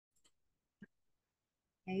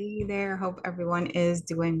Hey there, hope everyone is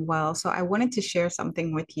doing well. So, I wanted to share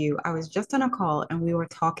something with you. I was just on a call and we were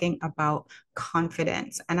talking about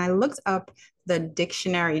confidence, and I looked up the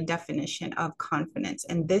dictionary definition of confidence,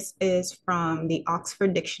 and this is from the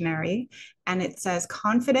Oxford Dictionary. And it says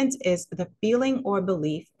confidence is the feeling or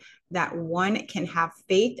belief that one can have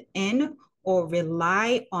faith in or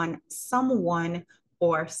rely on someone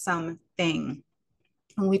or something.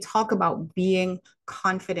 When we talk about being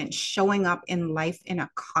confident, showing up in life in a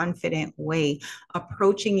confident way,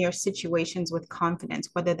 approaching your situations with confidence,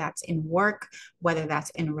 whether that's in work, whether that's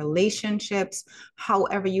in relationships,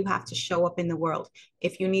 however you have to show up in the world.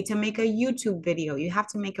 If you need to make a YouTube video, you have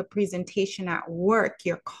to make a presentation at work,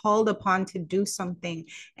 you're called upon to do something,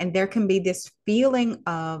 and there can be this feeling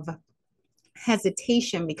of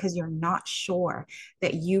hesitation because you're not sure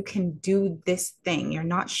that you can do this thing. You're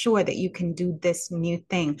not sure that you can do this new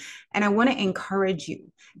thing. And I want to encourage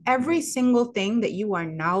you. Every single thing that you are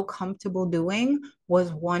now comfortable doing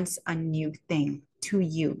was once a new thing to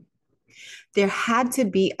you. There had to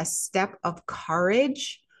be a step of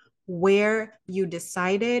courage where you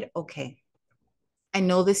decided, okay, I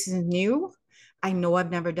know this is new. I know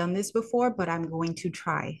I've never done this before, but I'm going to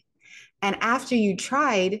try. And after you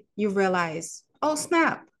tried, you realize, oh,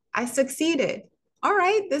 snap, I succeeded. All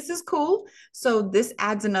right, this is cool. So this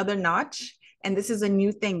adds another notch. And this is a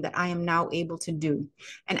new thing that I am now able to do.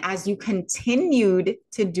 And as you continued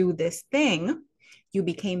to do this thing, you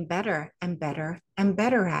became better and better and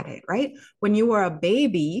better at it, right? When you were a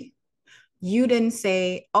baby, you didn't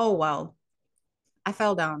say, oh, well, I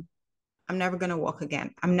fell down. I'm never going to walk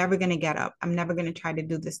again. I'm never going to get up. I'm never going to try to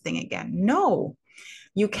do this thing again. No,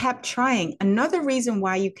 you kept trying. Another reason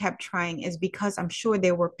why you kept trying is because I'm sure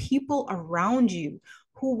there were people around you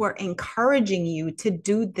who were encouraging you to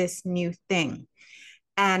do this new thing.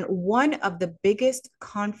 And one of the biggest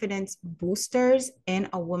confidence boosters in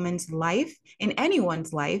a woman's life, in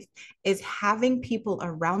anyone's life, is having people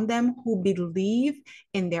around them who believe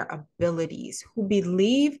in their abilities, who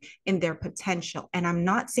believe in their potential. And I'm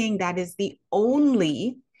not saying that is the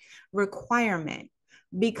only requirement,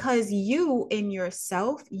 because you in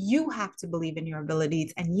yourself, you have to believe in your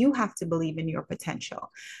abilities and you have to believe in your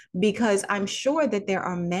potential. Because I'm sure that there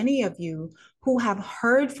are many of you who have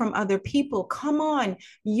heard from other people, come on,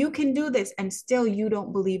 you can do this, and still you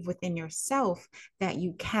don't believe within yourself that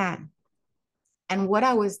you can. And what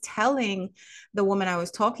I was telling the woman I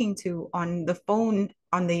was talking to on the phone,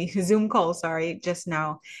 on the Zoom call, sorry, just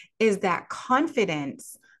now, is that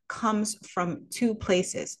confidence comes from two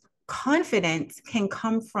places. Confidence can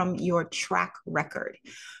come from your track record.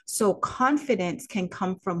 So, confidence can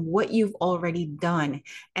come from what you've already done.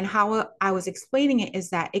 And how I was explaining it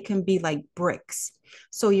is that it can be like bricks.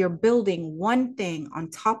 So, you're building one thing on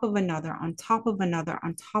top of another, on top of another,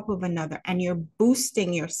 on top of another, and you're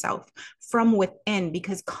boosting yourself from within,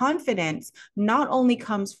 because confidence not only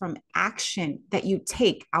comes from action that you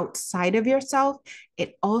take outside of yourself,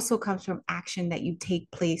 it also comes from action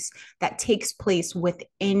that takes place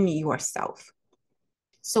within yourself.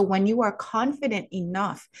 So when you are confident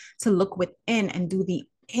enough to look within and do the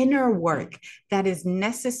inner work that is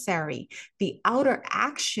necessary, the outer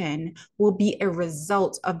action will be a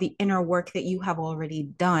result of the inner work that you have already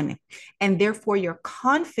done. And therefore, your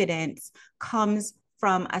confidence comes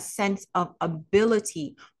from a sense of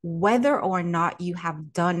ability, whether or not you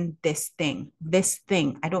have done this thing. This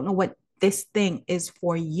thing, I don't know what this thing is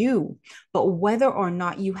for you, but whether or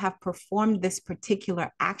not you have performed this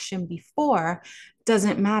particular action before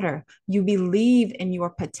doesn't matter. You believe in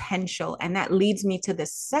your potential. And that leads me to the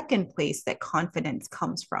second place that confidence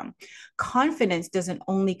comes from. Confidence doesn't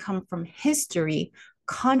only come from history,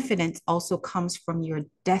 confidence also comes from your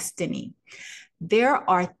destiny. There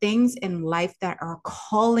are things in life that are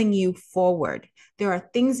calling you forward. There are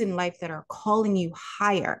things in life that are calling you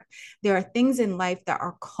higher. There are things in life that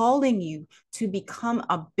are calling you to become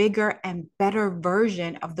a bigger and better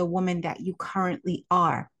version of the woman that you currently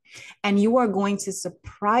are. And you are going to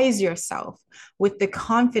surprise yourself with the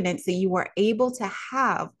confidence that you are able to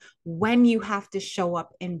have when you have to show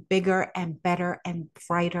up in bigger and better and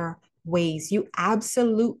brighter ways. You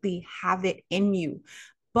absolutely have it in you,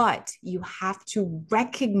 but you have to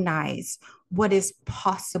recognize what is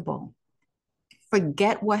possible.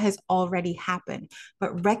 Forget what has already happened,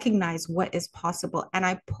 but recognize what is possible. And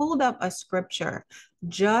I pulled up a scripture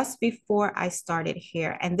just before I started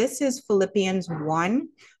here. And this is Philippians 1,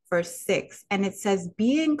 verse 6. And it says,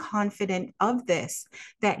 being confident of this,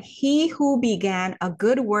 that he who began a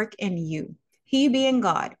good work in you, he being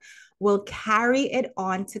God, will carry it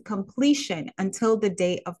on to completion until the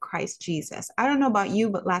day of Christ Jesus. I don't know about you,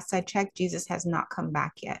 but last I checked, Jesus has not come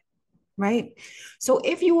back yet. right? So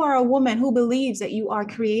if you are a woman who believes that you are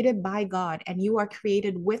created by God and you are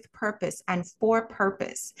created with purpose and for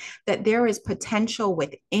purpose, that there is potential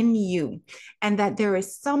within you and that there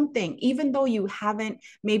is something, even though you haven't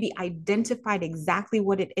maybe identified exactly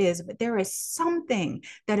what it is, but there is something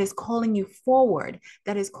that is calling you forward,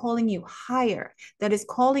 that is calling you higher, that is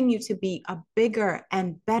calling you to be a bigger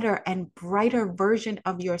and better and brighter version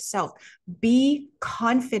of yourself. Be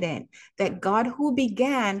confident that God, who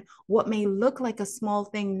began what may look like a small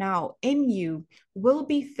thing now in you, will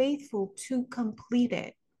be faithful to complete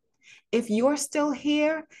it. If you're still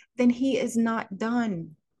here, then He is not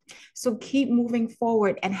done. So keep moving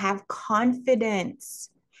forward and have confidence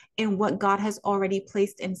in what God has already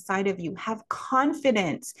placed inside of you. Have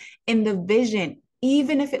confidence in the vision,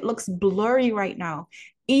 even if it looks blurry right now.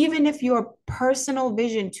 Even if your personal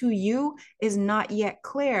vision to you is not yet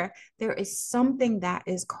clear, there is something that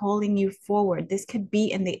is calling you forward. This could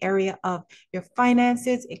be in the area of your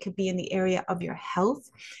finances, it could be in the area of your health,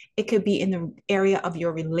 it could be in the area of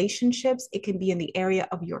your relationships, it can be in the area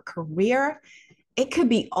of your career, it could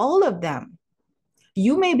be all of them.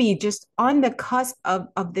 You may be just on the cusp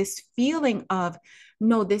of this feeling of,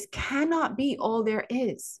 no, this cannot be all there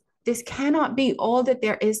is. This cannot be all that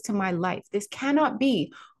there is to my life. This cannot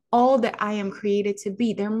be all that I am created to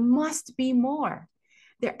be. There must be more.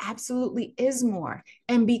 There absolutely is more.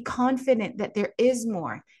 And be confident that there is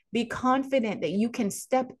more. Be confident that you can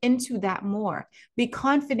step into that more. Be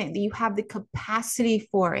confident that you have the capacity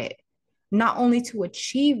for it, not only to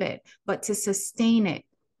achieve it, but to sustain it,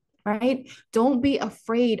 right? Don't be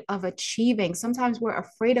afraid of achieving. Sometimes we're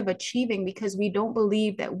afraid of achieving because we don't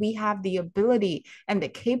believe that we have the ability and the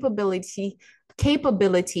capability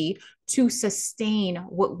to sustain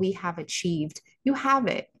what we have achieved. You have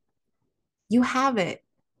it. You have it,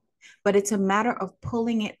 but it's a matter of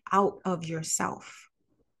pulling it out of yourself,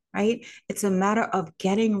 right? It's a matter of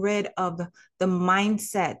getting rid of the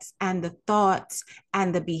mindsets and the thoughts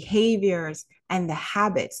and the behaviors and the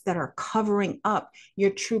habits that are covering up your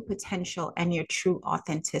true potential and your true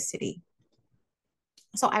authenticity.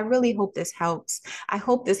 So I really hope this helps. I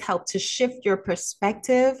hope this helped to shift your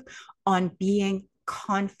perspective on being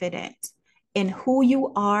confident in who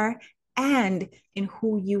you are and in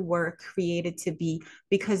who you were created to be,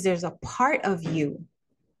 because there's a part of you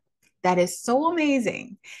that is so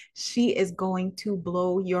amazing. She is going to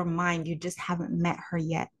blow your mind. You just haven't met her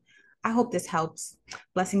yet. I hope this helps.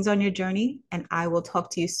 Blessings on your journey, and I will talk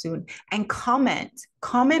to you soon. And comment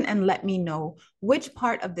and let me know which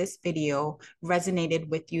part of this video resonated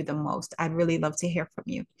with you the most. I'd really love to hear from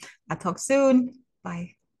you. I'll talk soon.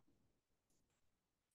 Bye.